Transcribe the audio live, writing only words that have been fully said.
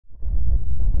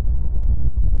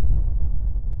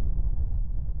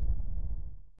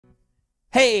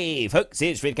Hey folks,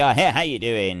 it's Ridcar here, how you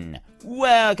doing?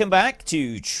 Welcome back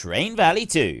to Train Valley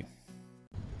 2.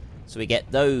 So we get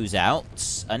those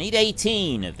out. I need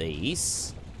 18 of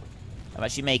these. I'm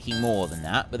actually making more than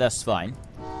that, but that's fine.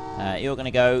 You are going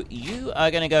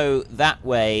to go that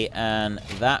way, and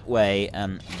that way,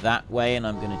 and that way, and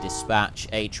I'm going to dispatch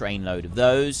a trainload of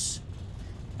those.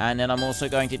 And then I'm also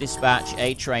going to dispatch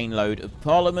a trainload of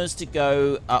polymers to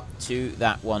go up to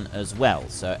that one as well.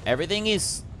 So everything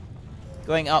is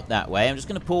going up that way. I'm just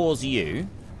going to pause you.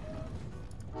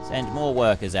 Send more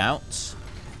workers out.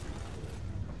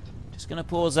 Just going to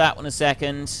pause that one a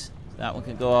second. That one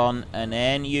can go on. And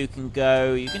then you can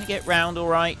go. You're going to get round all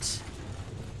right.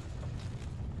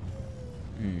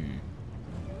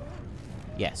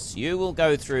 Yes, you will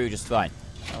go through just fine.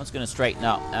 That one's going to straighten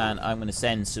up. And I'm going to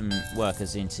send some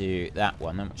workers into that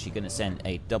one. I'm actually going to send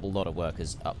a double lot of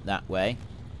workers up that way.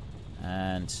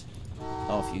 And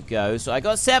off you go. So I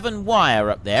got 7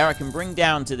 wire up there. I can bring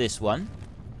down to this one.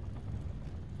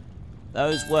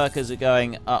 Those workers are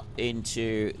going up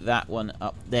into that one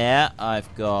up there.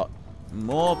 I've got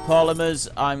more polymers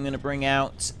I'm going to bring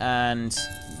out. And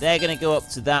they're going to go up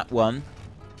to that one.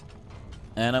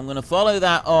 And I'm going to follow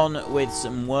that on with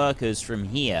some workers from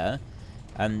here.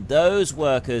 And those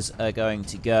workers are going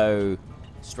to go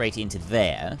straight into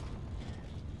there.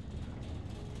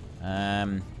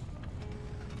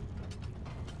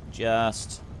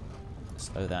 Just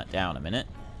slow that down a minute.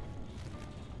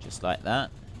 Just like that.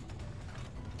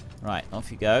 Right, off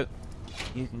you go.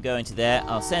 You can go into there.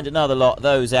 I'll send another lot of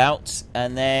those out.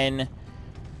 And then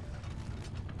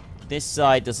this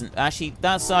side doesn't... Actually,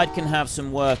 that side can have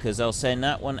some workers. I'll send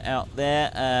that one out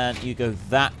there. And you go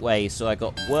that way. So I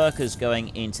got workers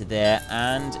going into there.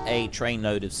 And a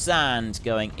trainload of sand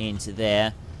going into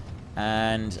there.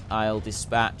 And I'll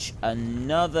dispatch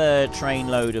another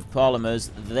trainload of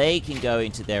polymers. They can go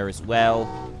into there as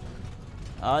well.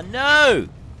 Oh, no!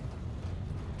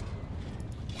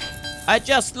 I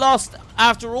just lost...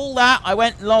 After all that, I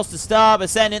went and lost a star by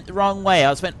sending it the wrong way.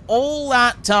 I spent all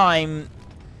that time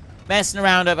messing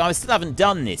around over... I still haven't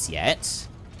done this yet.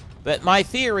 But my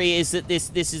theory is that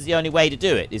this is the only way to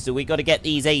do it. Is that we've got to get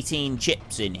these 18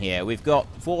 chips in here. We've got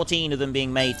 14 of them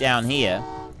being made down here.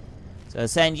 So I'll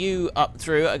send you up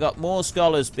through. I got more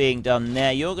scholars being done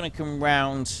there. You're going to come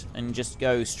round and just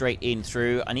go straight in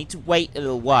through. I need to wait a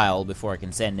little while before I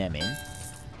can send them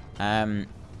in.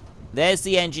 There's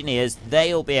the engineers.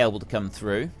 They'll be able to come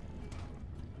through.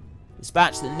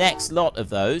 Dispatch the next lot of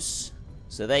those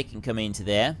so they can come into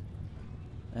there.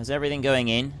 There's everything going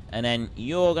in. And then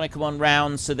you're going to come on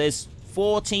round. So there's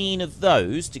 14 of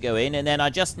those to go in. And then I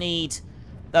just need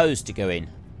those to go in.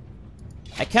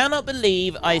 I cannot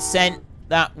believe I sent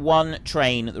that one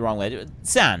train the wrong way.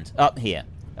 Sand up here.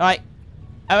 Alright.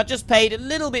 I just paid a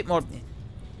little bit more.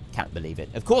 Can't believe it.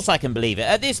 Of course I can believe it.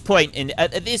 At this point in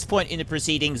the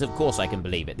proceedings, of course I can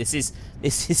believe it. This is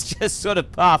just sort of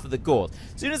par for the course.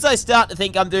 As soon as I start to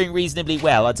think I'm doing reasonably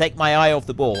well, I take my eye off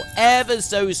the ball ever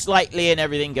so slightly and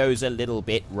everything goes a little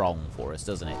bit wrong for us,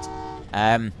 doesn't it?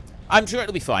 I'm sure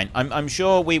it'll be fine. I'm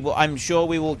sure we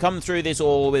will come through this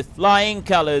all with flying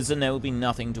colours, and there will be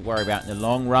nothing to worry about in the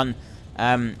long run.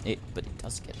 But it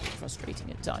does get a bit frustrating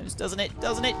at times, doesn't it?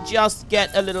 Doesn't it just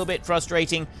get a little bit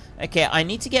frustrating? Okay, I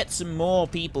need to get some more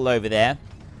people over there.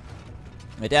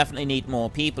 I definitely need more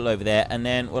people over there. And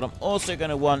then what I'm also going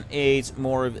to want is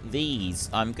more of these.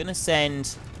 I'm going to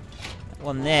send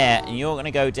one there, and you're going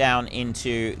to go down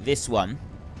into this one.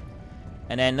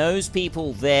 And then those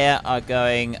people there are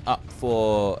going up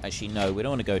for... Actually, no, we don't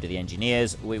want to go to the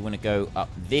engineers. We want to go up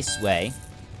this way.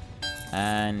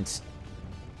 And...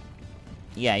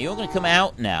 yeah, you're going to come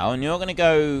out now, and you're going to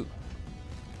go...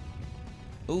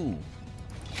 Ooh.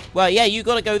 Well, yeah, you've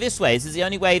got to go this way. This is the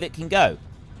only way that can go.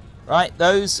 Right?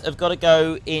 Those have got to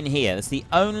go in here. That's the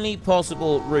only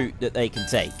possible route that they can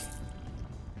take. So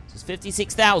there's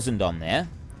 56,000 on there.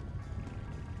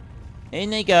 In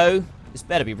they go. This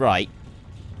better be right.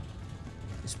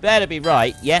 This better be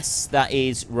right. Yes, that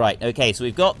is right. Okay, so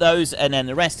we've got those, and then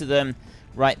the rest of them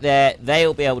right there,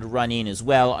 they'll be able to run in as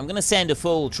well. I'm going to send a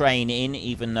full train in,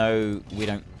 even though we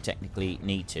don't technically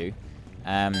need to.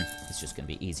 It's just going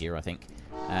to be easier, I think.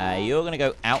 You're going to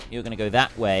go out. You're going to go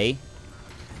that way.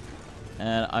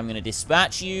 And I'm going to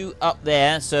dispatch you up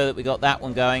there so that we got that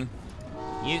one going.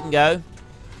 You can go.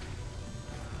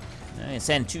 I'm going to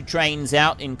send 2 trains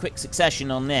out in quick succession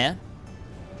on there.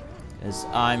 Because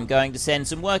I'm going to send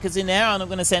some workers in there, and I'm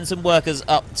going to send some workers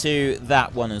up to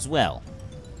that one as well.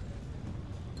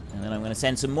 And then I'm going to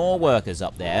send some more workers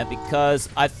up there, because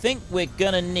I think we're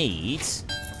going to need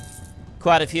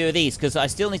quite a few of these, because I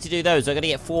still need to do those. I've got to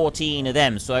get 14 of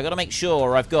them, so I've got to make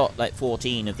sure I've got, like,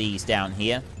 14 of these down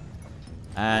here.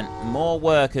 And more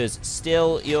workers.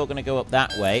 Still, you're going to go up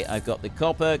that way. I've got the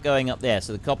copper going up there,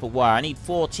 so the copper wire. I need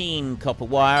 14 copper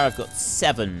wire. I've got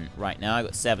 7 right now. I've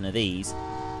got 7 of these.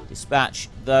 Dispatch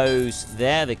those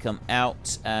there. They come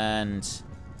out, and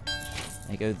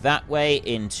they go that way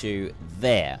into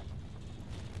there.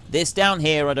 This down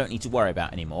here I don't need to worry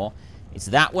about anymore. It's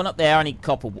that one up there. I need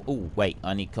copper. Oh, wait.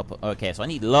 I need copper. Okay, so I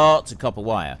need lots of copper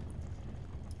wire.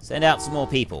 Send out some more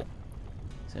people.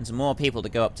 Send some more people to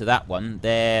go up to that one.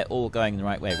 They're all going the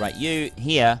right way. Right, you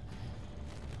here.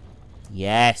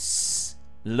 Yes.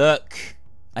 Look.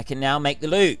 I can now make the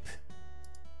loop.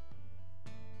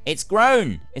 It's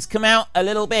grown. It's come out a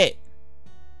little bit.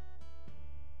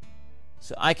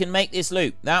 So I can make this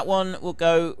loop. That one will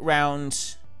go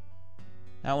round.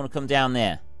 That one will come down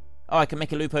there. Oh, I can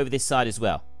make a loop over this side as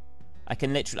well. I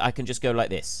can just go like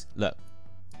this. Look.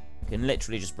 I can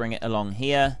literally just bring it along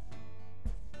here.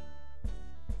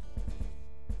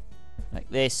 Like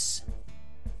this.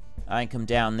 I can come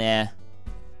down there.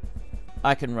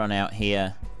 I can run out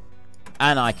here.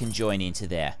 And I can join into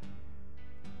there.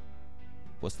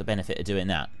 What's the benefit of doing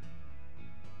that?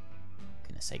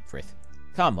 Goodness sake, Frith.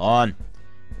 Come on.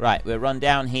 Right, we'll run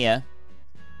down here.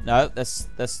 No, there's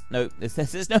no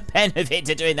benefit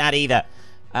to doing that either.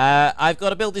 I've got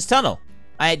to build this tunnel.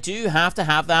 I do have to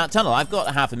have that tunnel. I've got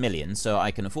 500,000, so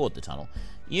I can afford the tunnel.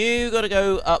 You got to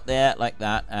go up there like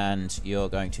that, and you're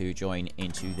going to join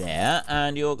into there,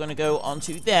 and you're going to go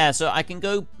onto there. So I can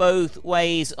go both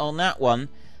ways on that one,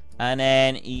 and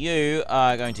then you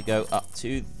are going to go up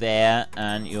to there,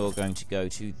 and you're going to go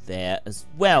to there as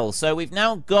well. So we've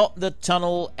now got the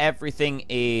tunnel. Everything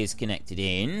is connected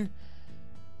in.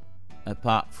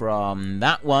 Apart from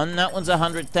that one. That one's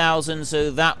 100,000, so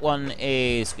that one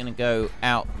is going to go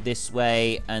out this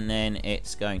way, and then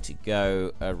it's going to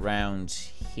go around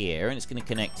here, and it's going to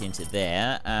connect into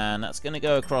there, and that's going to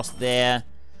go across there,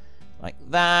 like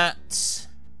that.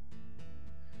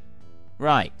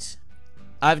 Right.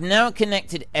 I've now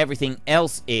connected everything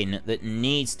else in that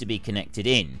needs to be connected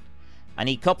in. I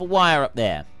need copper wire up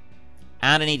there.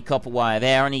 And I need copper wire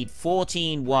there. I need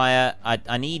 14 wire.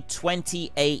 I need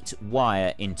 28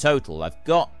 wire in total. I've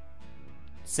got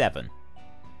 7.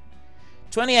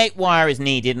 28 wire is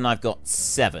needed, and I've got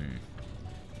 7.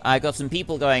 I've got some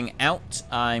people going out.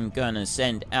 I'm going to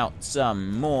send out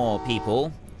some more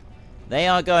people. They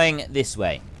are going this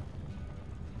way.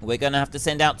 We're going to have to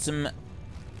send out some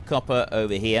copper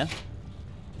over here.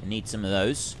 I need some of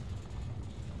those.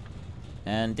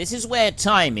 And this is where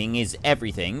timing is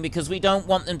everything, because we don't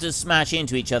want them to smash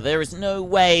into each other. There is no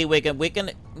way we're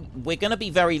gonna be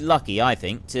very lucky, I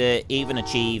think, to even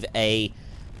achieve a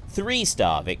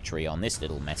 3-star victory on this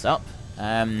little mess up.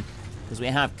 Because we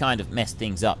have kind of messed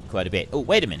things up quite a bit. Oh,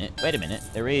 wait a minute.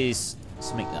 There is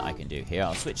something that I can do here.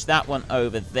 I'll switch that one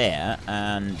over there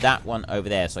and that one over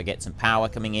there, so I get some power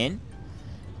coming in.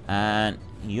 And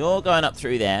you're going up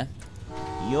through there.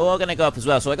 You're going to go up as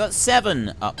well. So I got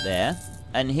 7 up there.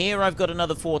 And here I've got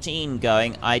another 14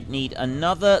 going. I need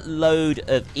another load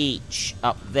of each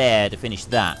up there to finish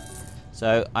that.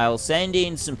 So I'll send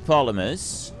in some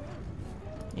polymers.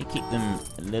 You keep them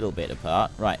a little bit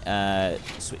apart. Right,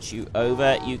 switch you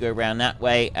over. You go around that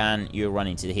way, and you run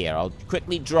into here. I'll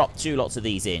quickly drop 2 lots of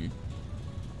these in.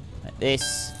 Like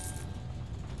this.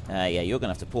 Yeah, you're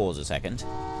going to have to pause a second.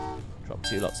 Drop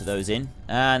 2 lots of those in.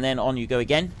 And then on you go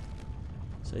again.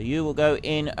 So you will go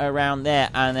in around there,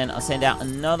 and then I'll send out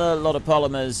another lot of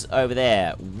polymers over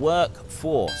there.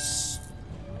 Workforce.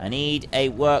 I need a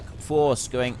workforce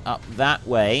going up that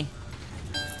way.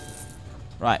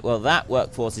 Right, well, that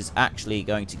workforce is actually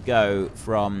going to go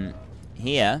from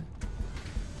here.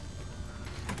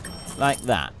 Like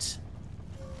that.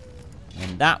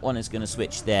 And that one is going to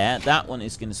switch there. That one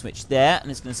is going to switch there, and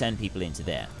it's going to send people into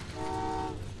there.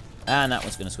 And that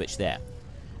one's going to switch there.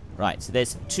 Right, so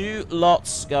there's 2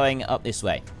 lots going up this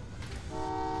way.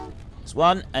 There's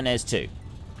 1, and there's 2.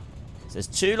 So there's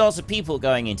 2 lots of people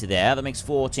going into there. That makes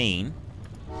 14.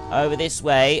 Over this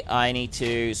way, I need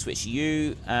to switch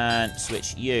you and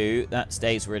switch you. That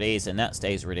stays where it is, and that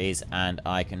stays where it is. And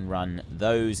I can run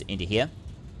those into here.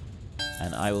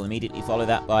 And I will immediately follow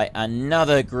that by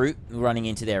another group running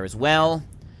into there as well.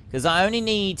 Because I only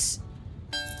need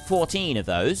 14 of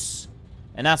those.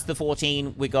 And that's the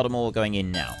 14. We got them all going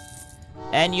in now.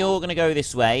 And you're going to go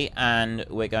this way, and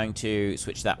we're going to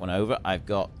switch that one over. I've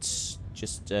got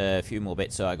just a few more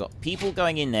bits, so I've got people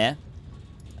going in there.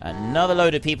 Another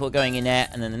load of people going in there,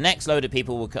 and then the next load of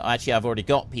people will actually, I've already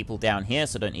got people down here,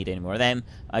 so I don't need any more of them.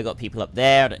 I got people up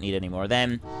there, I don't need any more of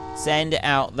them. Send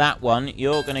out that one.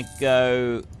 You're going to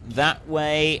go that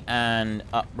way and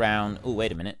up round. Oh,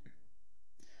 wait a minute.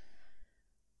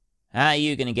 How are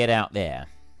you going to get out there?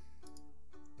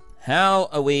 How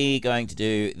are we going to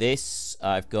do this?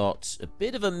 I've got a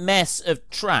bit of a mess of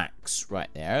tracks right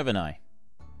there, haven't I?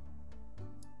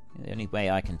 The only way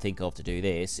I can think of to do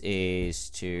this is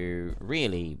to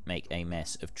really make a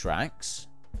mess of tracks.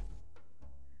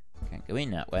 Can't go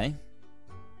in that way.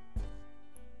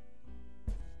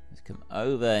 Let's come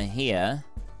over here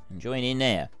and join in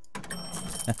there.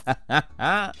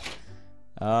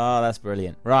 Oh, that's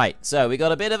brilliant. Right, so we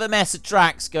got a bit of a mess of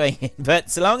tracks going in,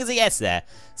 but so long as it gets there,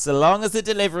 so long as the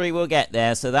delivery will get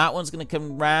there, so that one's going to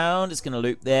come round, it's going to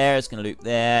loop there, it's going to loop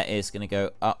there, it's going to go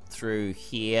up through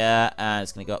here, and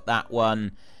it's going to go up that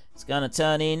one, it's going to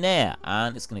turn in there,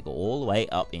 and it's going to go all the way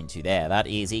up into there. That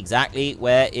is exactly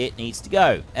where it needs to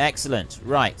go. Excellent.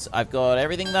 Right, so I've got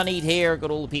everything that I need here, I've got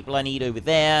all the people I need over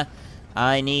there.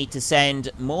 I need to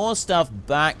send more stuff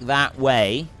back that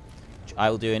way. I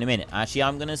will do in a minute. Actually,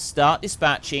 I'm going to start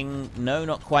dispatching. No,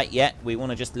 not quite yet. We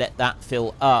want to just let that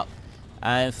fill up.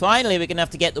 And finally, we're going to have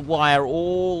to get the wire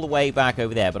all the way back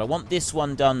over there. But I want this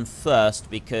one done first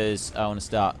because I want to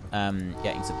start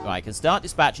getting some... I can start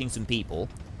dispatching some people.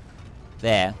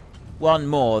 There. One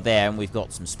more there, and we've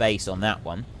got some space on that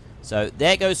one. So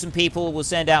there goes some people. We'll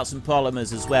send out some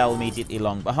polymers as well immediately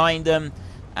along behind them.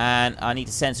 And I need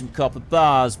to send some copper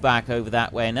bars back over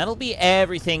that way. And that'll be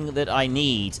everything that I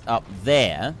need up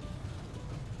there.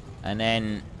 And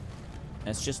then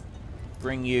let's just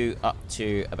bring you up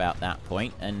to about that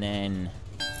point. And then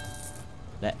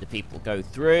let the people go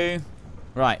through.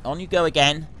 Right, on you go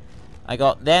again. I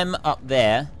got them up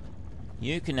there.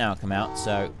 You can now come out.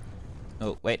 So,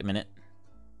 oh, wait a minute.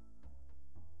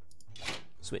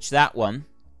 Switch that one.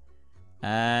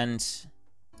 And...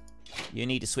 you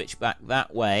need to switch back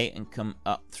that way and come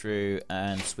up through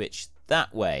and switch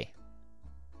that way.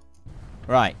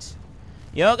 Right.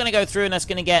 You're going to go through and that's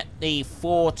going to get the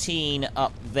 14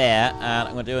 up there. And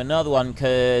I'm going to do another one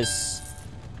because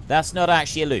that's not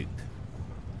actually a loop.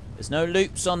 There's no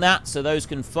loops on that, so those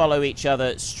can follow each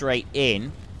other straight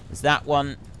in. There's that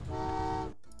one.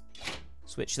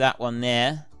 Switch that one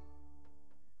there.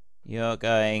 You're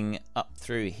going up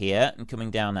through here and coming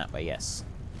down that way, yes.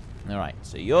 Alright,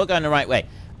 so you're going the right way.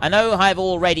 I know I've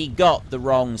already got the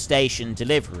wrong station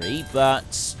delivery,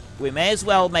 but we may as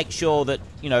well make sure that,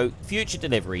 you know, future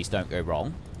deliveries don't go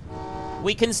wrong.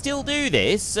 We can still do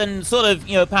this and sort of,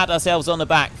 you know, pat ourselves on the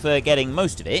back for getting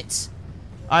most of it.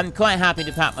 I'm quite happy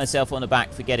to pat myself on the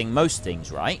back for getting most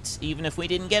things right, even if we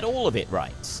didn't get all of it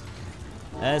right.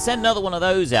 Send another one of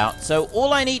those out. So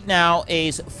all I need now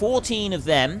is 14 of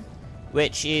them,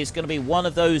 which is going to be one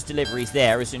of those deliveries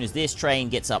there as soon as this train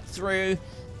gets up through.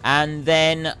 And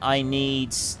then I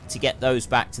need to get those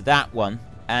back to that one.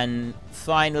 And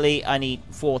finally, I need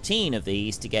 14 of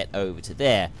these to get over to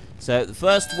there. So the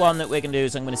first one that we're going to do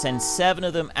is I'm going to send 7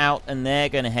 of them out, and they're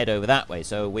going to head over that way.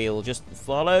 So we'll just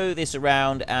follow this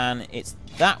around, and it's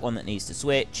that one that needs to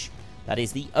switch. That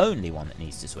is the only one that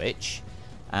needs to switch.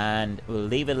 And we'll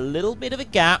leave a little bit of a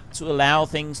gap to allow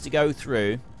things to go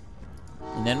through.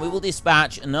 And then we will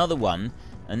dispatch another one.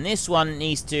 And this one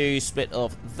needs to split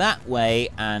off that way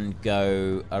and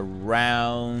go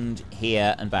around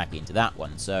here and back into that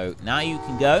one. So now you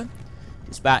can go.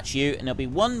 Dispatch you. And there'll be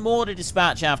one more to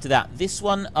dispatch after that. This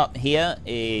one up here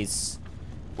is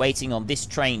waiting on this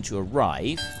train to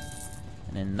arrive.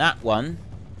 And then that one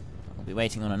will be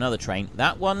waiting on another train.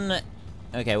 That one...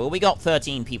 okay, well, we got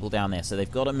 13 people down there, so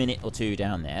they've got a minute or two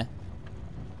down there.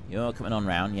 You're coming on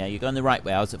round. Yeah, you're going the right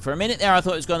way. For a minute there, I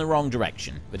thought it was going the wrong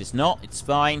direction. But it's not. It's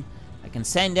fine. I can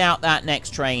send out that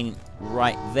next train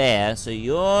right there. So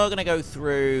you're going to go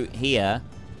through here.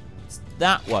 It's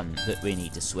that one that we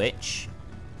need to switch.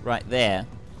 Right there.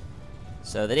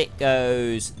 So that it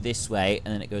goes this way,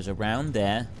 and then it goes around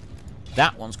there.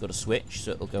 That one's got to switch,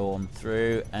 so it'll go on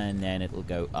through, and then it'll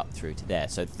go up through to there.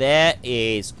 So there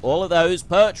is all of those.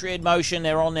 Poetry in motion.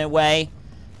 They're on their way.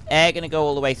 They're going to go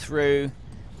all the way through.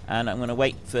 And I'm going to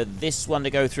wait for this one to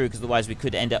go through, because otherwise we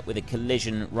could end up with a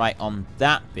collision right on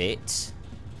that bit.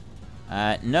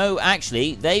 No,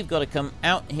 actually, they've got to come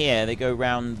out here. They go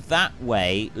round that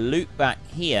way, loop back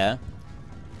here,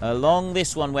 along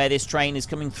this one where this train is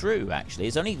coming through, actually.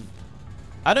 It's only...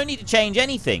 I don't need to change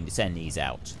anything to send these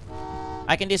out.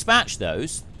 I can dispatch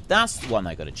those. That's the one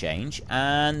I got to change.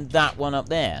 And that one up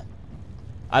there.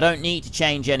 I don't need to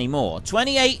change any more.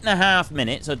 28.5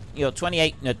 minutes, or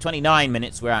 29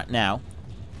 minutes we're at now.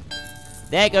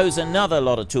 there goes another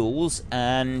lot of tools,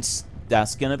 and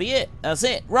that's going to be it. That's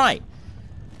it. Right.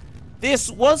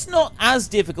 This was not as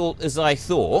difficult as I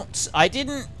thought. I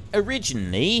didn't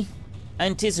originally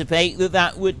anticipate that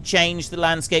that would change the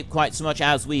landscape quite so much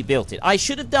as we built it. I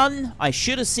should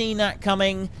have seen that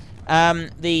coming.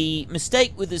 The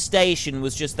mistake with the station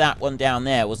was just that one down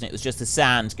there, wasn't it? It was just the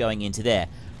sand going into there.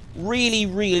 Really,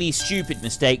 really stupid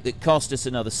mistake that cost us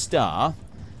another star.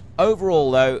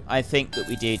 Overall, though, I think that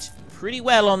we did pretty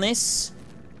well on this,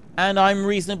 and I'm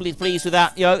reasonably pleased with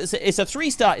that. You know, it's a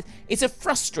 3-star. It's a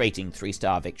frustrating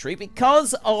 3-star victory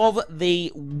because of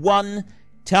the one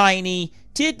tiny,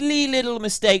 tiddly little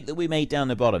mistake that we made down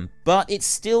the bottom. But it's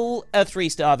still a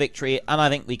 3-star victory, and I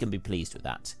think we can be pleased with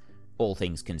that, all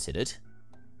things considered.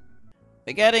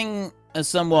 We're getting a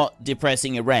somewhat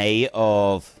depressing array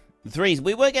of 3s.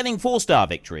 We were getting 4-star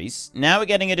victories. Now we're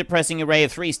getting a depressing array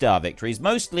of 3-star victories,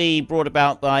 mostly brought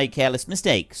about by careless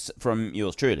mistakes from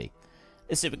yours truly.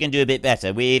 Let's see if we can do a bit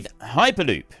better with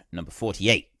Hyperloop, number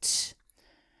 48.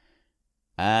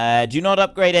 Do not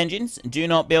upgrade engines. Do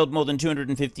not build more than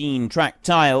 215 track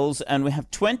tiles. And we have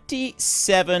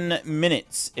 27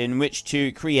 minutes in which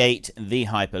to create the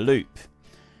Hyperloop.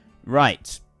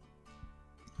 Right.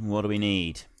 What do we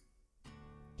need?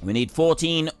 We need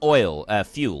 14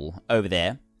 fuel over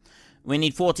there. We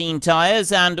need 14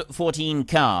 tires and 14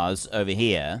 cars over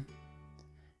here.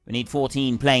 We need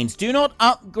 14 planes. Do not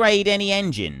upgrade any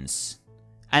engines.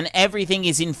 And everything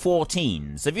is in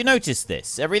 14s. Have you noticed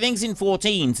this? Everything's in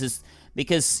 14s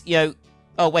because, you know...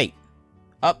 Oh, wait.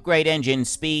 Upgrade engine,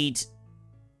 speed,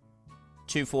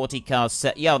 240 cars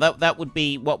set. Yeah, that would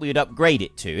be what we would upgrade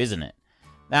it to, isn't it?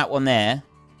 That one there.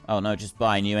 Oh, no, just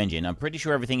buy a new engine. I'm pretty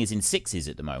sure everything is in 6s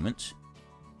at the moment.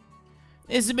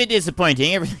 It's a bit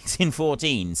disappointing. Everything's in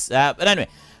 14s. But anyway,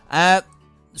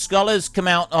 scholars come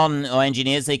out on, or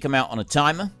engineers, they come out on a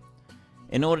timer.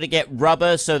 In order to get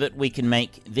rubber so that we can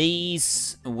make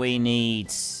these, we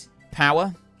need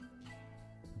power.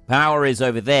 Power is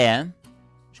over there,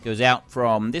 which goes out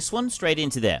from this one straight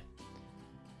into there.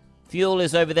 Fuel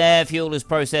is over there. Fuel is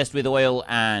processed with oil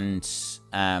and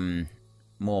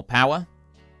more power.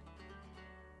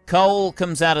 Coal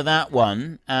comes out of that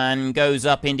one and goes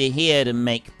up into here to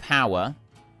make power.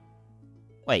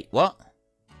 Wait, what?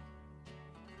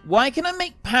 Why can I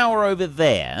make power over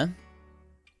there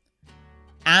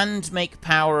and make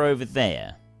power over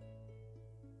there?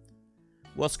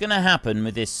 What's going to happen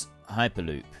with this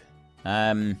Hyperloop?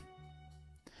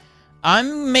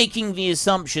 I'm making the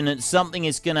assumption that something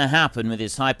is going to happen with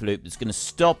this Hyperloop that's going to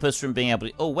stop us from being able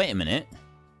to... Oh, wait a minute.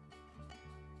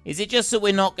 Is it just that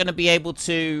we're not going to be able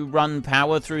to run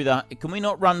power through the... Can we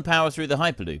not run power through the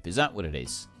Hyperloop? Is that what it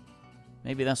is?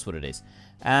 Maybe that's what it is.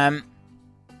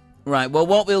 Right, well,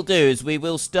 what we'll do is we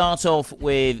will start off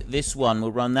with this one.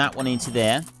 We'll run that one into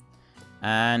there.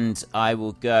 And I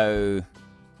will go...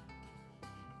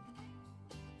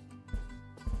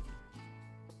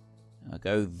 I'll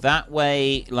go that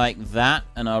way like that,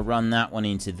 and I'll run that one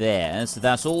into there. So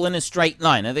that's all in a straight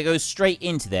line. Now they go straight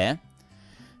into there.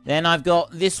 Then I've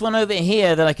got this one over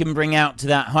here that I can bring out to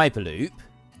that Hyperloop.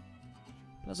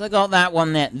 Plus I got that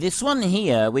one there. This one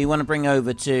here we want to bring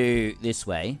over to this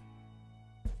way.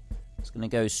 It's going to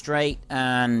go straight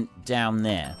and down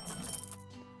there.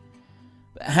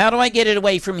 But how do I get it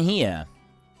away from here?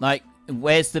 Like,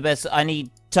 where's the best... I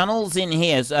need tunnels in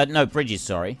here. No, bridges,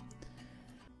 sorry.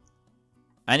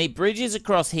 I need bridges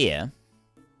across here.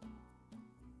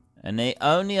 And the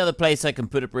only other place I can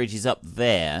put a bridge is up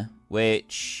there,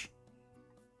 which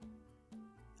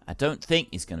I don't think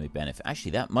is going to be beneficial.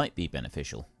 Actually, that might be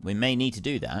beneficial. We may need to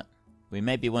do that. We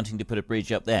may be wanting to put a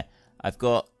bridge up there. I've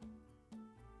got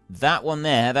that one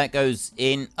there. That goes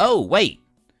in... Oh, wait.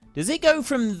 Does it go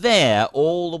from there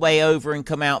all the way over and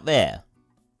come out there?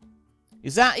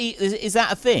 Is that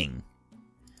a thing?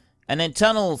 And then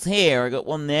tunnels here. I got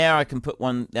one there. I can put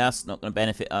one... That's not going to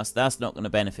benefit us. That's not going to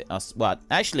benefit us. Well,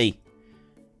 actually...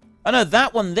 Oh, no,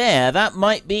 that one there. That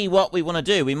might be what we want to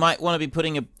do. We might want to be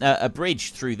putting a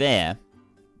bridge through there.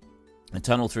 A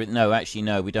tunnel through... No, actually,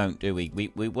 no, we don't, do we?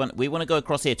 We want to go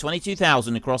across here.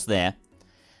 22,000 across there.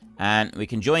 And we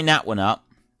can join that one up.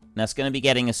 That's going to be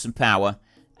getting us some power.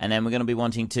 And then we're going to be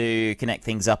wanting to connect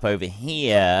things up over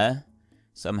here.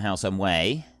 Somehow, some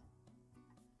way.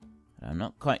 I'm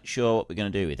not quite sure what we're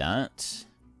going to do with that.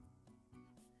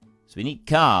 So we need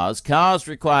cars. Cars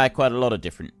require quite a lot of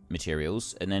different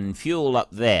materials. And then fuel up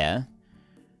there.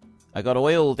 I got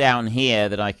oil down here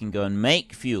that I can go and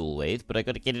make fuel with. But I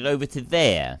got to get it over to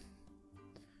there.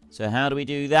 So how do we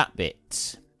do that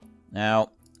bit?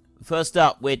 Now, first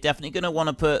up, we're definitely going to want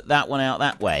to put that one out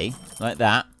that way. Like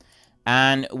that.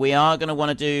 And we are going to want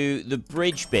to do the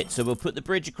bridge bit. So we'll put the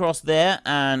bridge across there,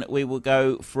 and we will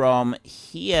go from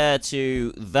here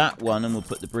to that one, and we'll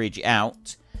put the bridge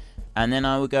out. And then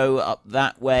I will go up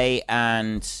that way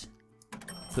and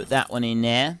put that one in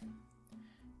there.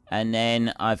 And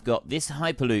then I've got this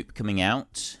Hyperloop coming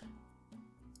out.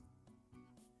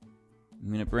 I'm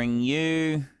going to bring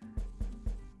you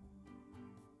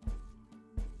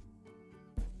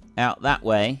out that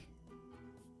way.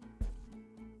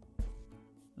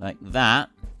 Like that.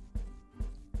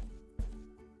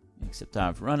 Except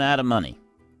I've run out of money.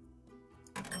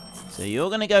 So you're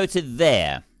going to go to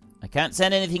there. I can't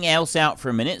send anything else out for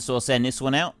a minute, so I'll send this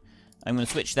one out. I'm going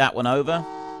to switch that one over.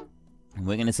 And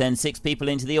we're going to send 6 people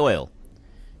into the oil.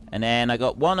 And then I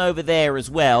got one over there as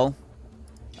well.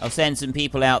 I'll send some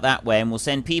people out that way, and we'll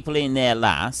send people in there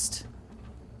last.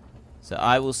 So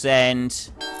I will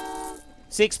send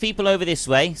 6 people over this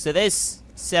way. So there's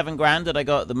 7 grand that I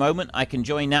got at the moment. I can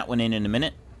join that one in a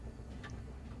minute.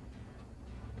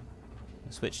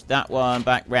 Switch that one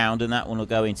back round, and that one will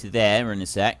go into there in a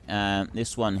sec.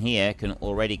 This one here can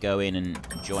already go in and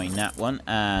join that one.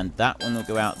 And that one will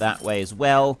go out that way as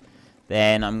well.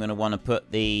 Then I'm going to want to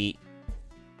put the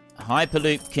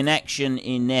Hyperloop connection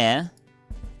in there.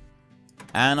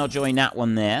 And I'll join that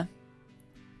one there.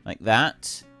 Like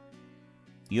that.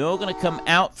 You're going to come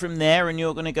out from there, and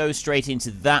you're going to go straight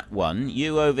into that one.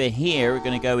 You over here are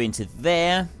going to go into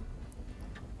there.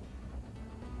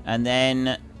 And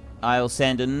then I'll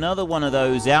send another one of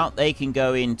those out. They can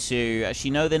go into...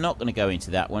 Actually, no, they're not going to go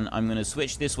into that one. I'm going to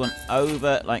switch this one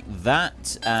over like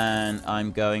that. And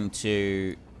I'm going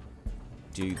to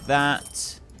do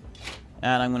that.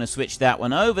 And I'm going to switch that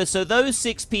one over. So those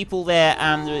 6 people there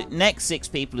and the next 6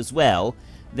 people as well,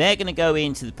 they're going to go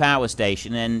into the power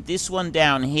station. And this one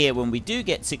down here, when we do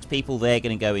get 6 people, they're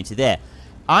going to go into there.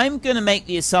 I'm going to make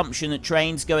the assumption that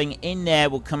trains going in there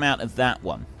will come out of that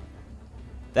one.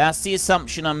 That's the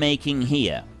assumption I'm making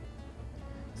here.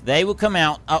 So they will come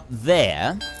out up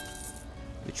there,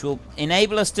 which will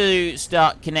enable us to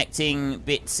start connecting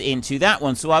bits into that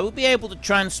one. So I will be able to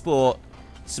transport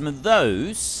some of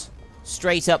those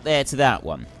straight up there to that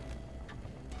one,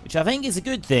 which I think is a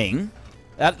good thing.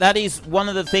 That is one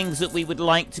of the things that we would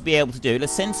like to be able to do.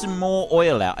 Let's send some more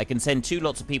oil out. I can send 2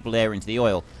 lots of people there into the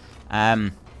oil. As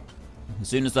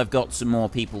soon as I've got some more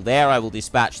people there, I will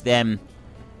dispatch them.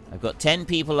 I've got 10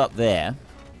 people up there.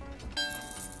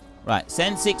 Right,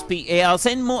 send 6 people. Yeah, I'll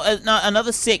send more.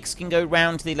 Another 6 can go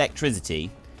round to the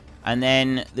electricity. And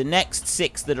then the next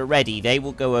 6 that are ready, they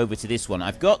will go over to this one.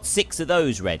 I've got 6 of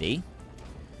those ready.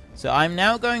 So I'm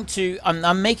now going to...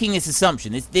 I'm making this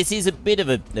assumption. This is a bit of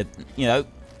a... You know,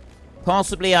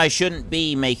 possibly I shouldn't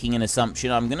be making an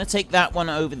assumption. I'm going to take that one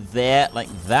over there like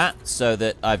that, so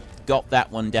that I've got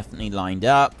that one definitely lined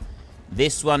up.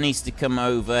 This one needs to come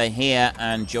over here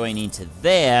and join into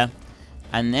there.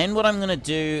 And then what I'm going to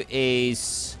do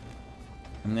is...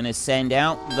 I'm going to send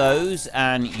out those,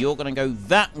 and you're going to go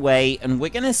that way, and we're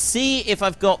going to see if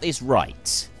I've got this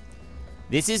right.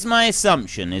 This is my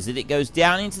assumption, is that it goes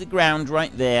down into the ground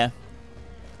right there,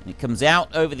 and it comes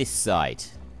out over this side.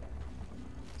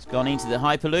 It's gone into the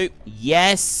Hyperloop.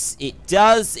 Yes, it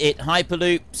does. It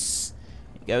Hyperloops.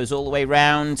 It goes all the way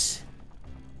round.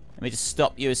 Let me just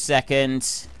stop you a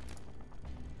second.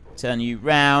 Turn you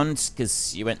round,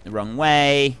 because you went the wrong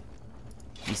way.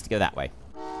 It needs to go that way.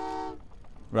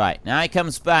 Right, now it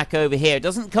comes back over here. It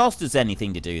doesn't cost us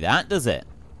anything to do that, does it?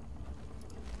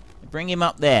 Bring him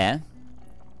up there.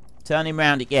 Turn him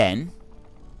round again.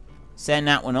 Send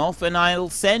that one off, and I'll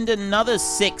send another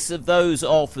 6 of those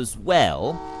off as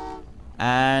well.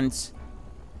 And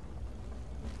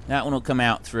that one will come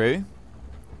out through.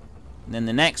 And then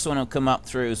the next one will come up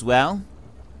through as well.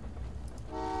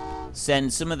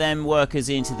 Send some of them workers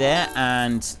into there,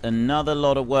 and another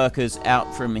lot of workers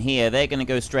out from here. They're going to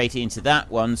go straight into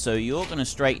that one, so you're going to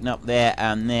straighten up there,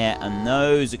 and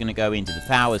those are going to go into the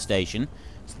power station.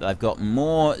 So that I've got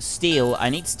more steel. I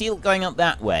need steel going up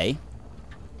that way.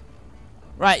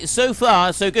 Right, so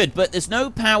far, so good, but there's no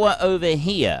power over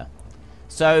here.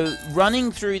 So,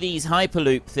 running through these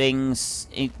Hyperloop things,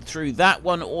 through that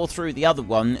one or through the other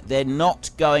one, they're not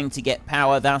going to get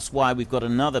power. That's why we've got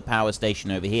another power station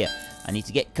over here. I need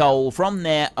to get coal from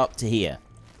there up to here,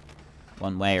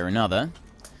 one way or another.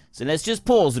 So let's just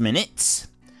pause a minute.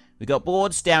 We've got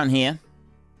boards down here.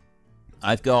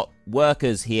 I've got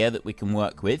workers here that we can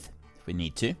work with, if we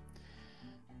need to.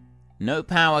 No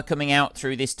power coming out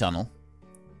through this tunnel.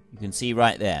 You can see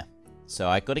right there. So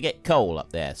I've got to get coal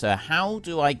up there. So how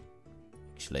do I...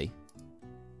 Actually...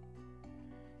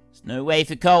 There's no way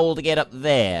for coal to get up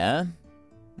there.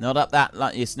 Not up that...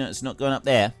 It's not going up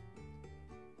there.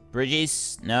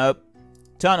 Bridges? Nope.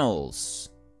 Tunnels?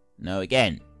 No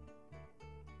again.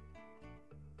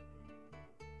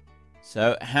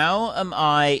 So how am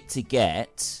I to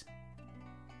get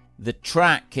the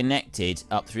track connected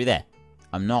up through there?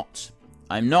 I'm not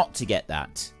to get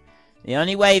that. The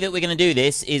only way that we're going to do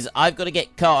this is I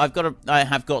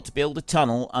have got to build a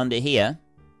tunnel under here.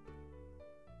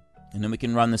 And then we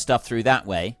can run the stuff through that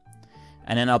way.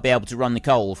 And then I'll be able to run the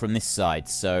coal from this side.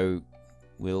 So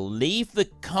we'll leave the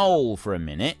coal for a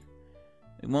minute.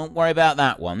 We won't worry about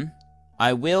that one.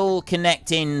 I will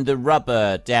connect in the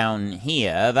rubber down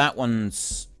here. That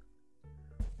one's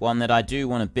one that I do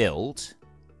want to build.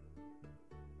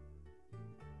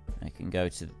 I can go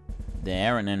to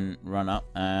there and then run up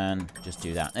and just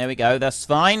do that. There we go. That's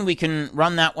fine. We can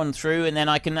run that one through, and then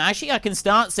I can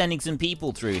start sending some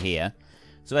people through here.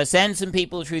 So I send some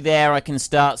people through there. I can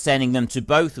start sending them to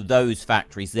both of those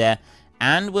factories there.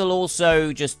 And we'll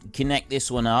also just connect this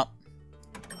one up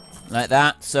like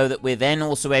that, so that we're then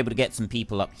also able to get some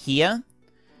people up here.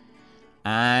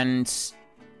 And,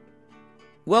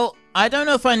 well, I don't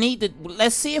know if I need the...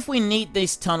 Let's see if we need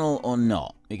this tunnel or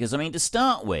not. Because, I mean, to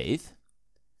start with,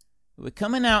 we're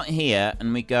coming out here,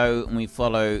 and we go and we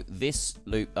follow this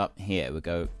loop up here. We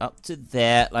go up to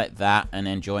there, like that, and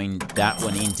then join that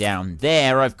one in down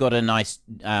there. I've got a nice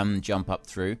jump up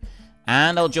through.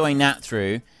 And I'll join that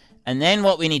through. And then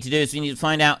what we need to do is we need to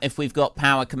find out if we've got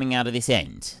power coming out of this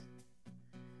end.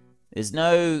 There's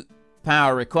no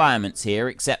power requirements here,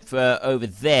 except for over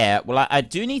there. Well, I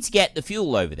do need to get the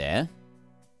fuel over there.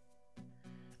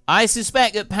 I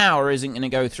suspect that power isn't going to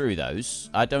go through those.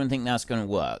 I don't think that's going to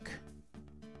work.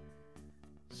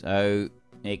 So,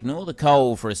 ignore the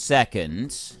coal for a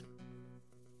second.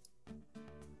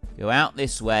 Go out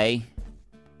this way.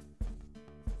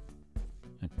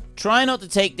 Try not to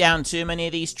take down too many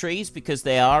of these trees, because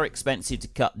they are expensive to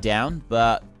cut down,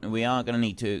 but we are going to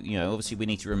need to, you know, obviously we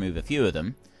need to remove a few of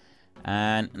them.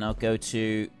 And I'll go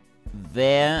to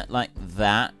there, like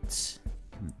that.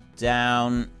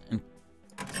 Down and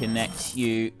connect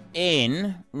you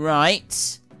in.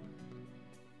 Right.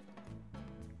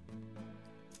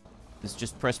 Let's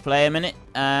just press play a minute.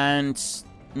 And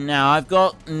now I've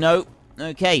got... Nope.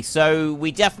 Okay, so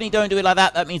we definitely don't do it like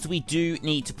that. That means we do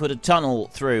need to put a tunnel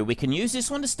through. We can use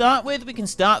this one to start with. We can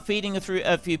start feeding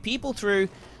a few people through.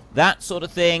 That sort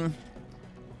of thing.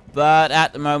 But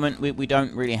at the moment, we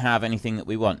don't really have anything that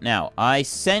we want. Now, I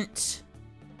sent...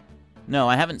 No,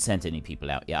 I haven't sent any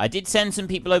people out yet. I did send some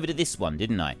people over to this one,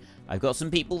 didn't I? I've got some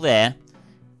people there.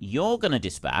 You're going to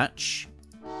dispatch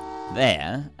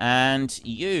there. And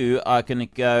you are going to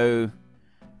go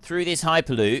through this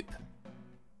Hyperloop.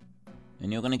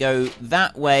 And you're going to go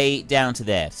that way down to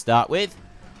there to start with.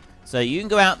 So you can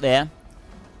go out there.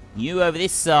 You over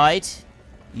this side.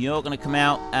 You're going to come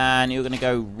out and you're going to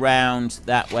go round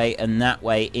that way and that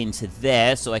way into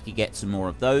there. So I could get some more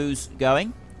of those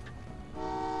going.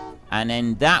 And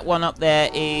then that one up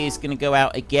there is going to go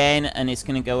out again. And it's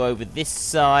going to go over this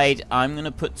side. I'm going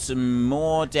to put some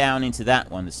more down into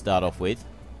that one to start off with.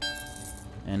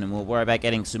 And then we'll worry about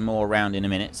getting some more around in a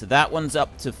minute. So that one's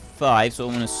up to 5. So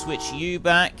I'm going to switch you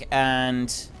back. And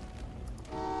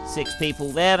 6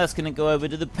 people there. That's going to go over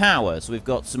to the power. So we've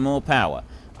got some more power.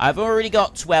 I've already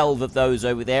got 12 of those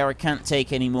over there. I can't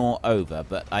take any more over.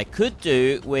 But I could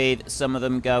do with some of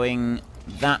them going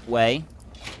that way.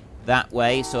 That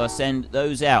way. So I'll send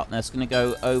those out. And that's going to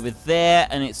go over there.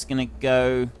 And it's going to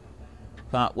go...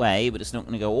 part way, but it's not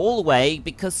going to go all the way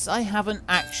because I haven't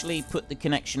actually put the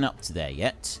connection up to there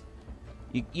yet.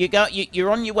 You're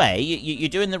on your way. You're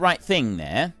doing the right thing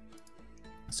there.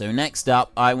 So next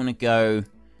up, I want to go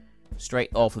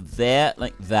straight off of there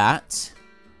like that.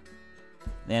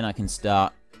 Then I can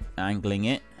start angling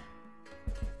it.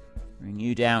 Bring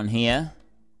you down here.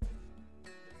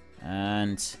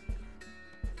 And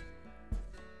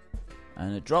I'm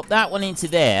going to drop that one into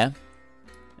there.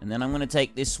 And then I'm going to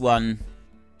take this one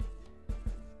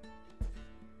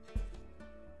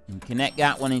and connect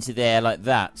that one into there like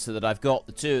that, so that I've got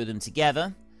the two of them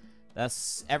together.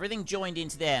 That's everything joined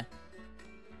into there.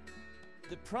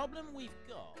 The problem we've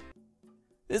got...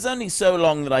 There's only so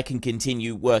long that I can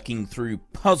continue working through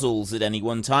puzzles at any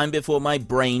one time before my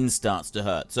brain starts to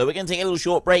hurt. So we're going to take a little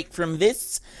short break from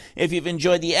this. If you've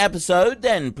enjoyed the episode,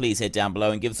 then please head down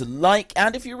below and give us a like.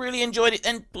 And if you really enjoyed it,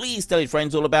 then please tell your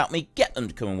friends all about me. Get them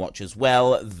to come and watch as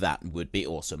well. That would be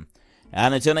awesome.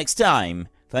 And until next time...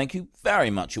 Thank you very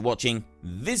much for watching.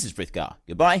 This is Frithgar.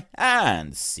 Goodbye,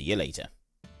 and see you later.